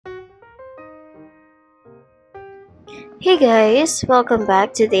Hey guys, welcome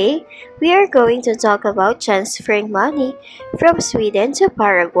back. Today, we are going to talk about transferring money from Sweden to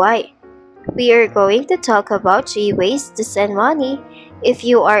Paraguay. We are going to talk about 3 ways to send money if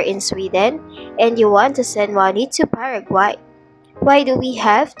you are in Sweden and you want to send money to Paraguay. Why do we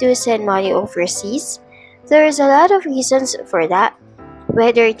have to send money overseas? There's a lot of reasons for that.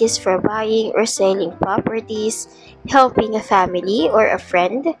 Whether it is for buying or selling properties, helping a family or a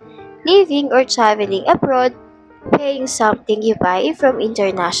friend, living or traveling abroad, paying something you buy from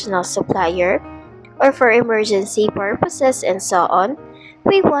international supplier, or for emergency purposes and so on,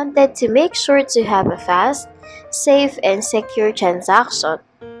 we wanted to make sure to have a fast, safe, and secure transaction.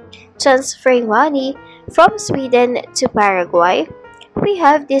 Transferring money from Sweden to Paraguay, we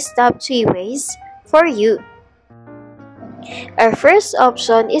have these top 3 ways for you. Our first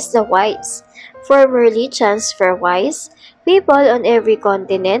option is the WISE, formerly TransferWise. People on every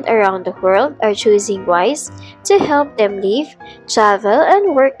continent around the world are choosing WISE to help them live, travel,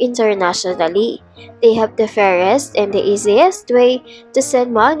 and work internationally. They have the fairest and the easiest way to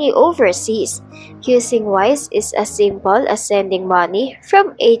send money overseas. Using WISE is as simple as sending money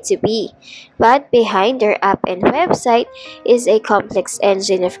from A to B, but behind their app and website is a complex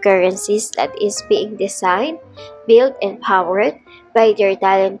engine of currencies that is being designed, built, and powered by their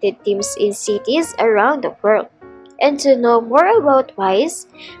talented teams in cities around the world. And to know more about WISE,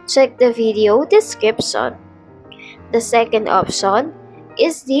 check the video description. The second option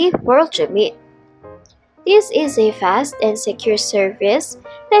is the World Remit. This is a fast and secure service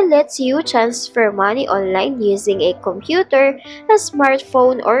that lets you transfer money online using a computer, a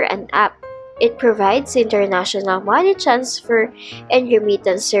smartphone, or an app. It provides international money transfer and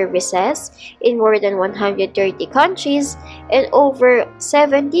remittance services in more than 130 countries and over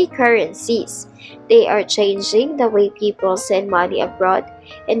 70 currencies. They are changing the way people send money abroad,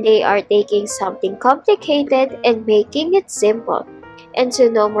 and they are taking something complicated and making it simple. And to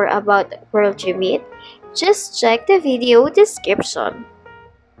know more about World Remit, just check the video description.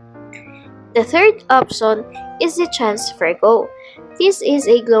 The third option is the TransferGo. This is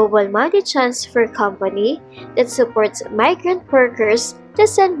a global money transfer company that supports migrant workers to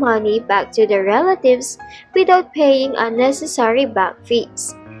send money back to their relatives without paying unnecessary bank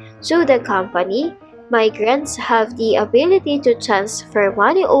fees. Through the company, migrants have the ability to transfer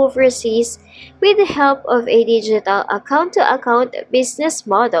money overseas with the help of a digital account-to-account business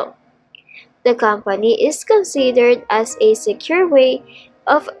model. The company is considered as a secure way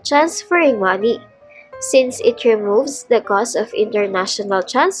of transferring money. Since it removes the cost of international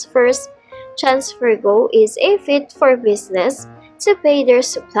transfers, TransferGo is a fit for business to pay their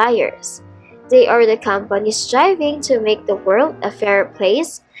suppliers. They are the company striving to make the world a fairer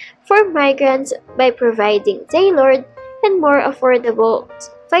place for migrants by providing tailored and more affordable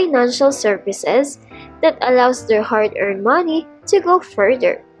financial services that allows their hard-earned money to go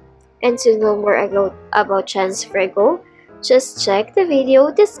further. And to know more about TransferGo, just check the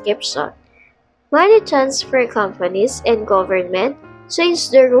video description. Money transfer companies and government change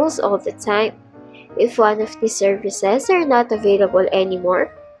the rules all the time. If one of these services are not available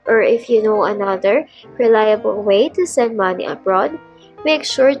anymore, or if you know another reliable way to send money abroad, make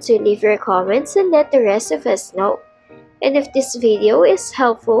sure to leave your comments and let the rest of us know. And if this video is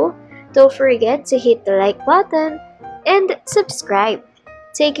helpful, don't forget to hit the like button and subscribe.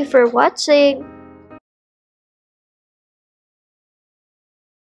 Thank you for watching.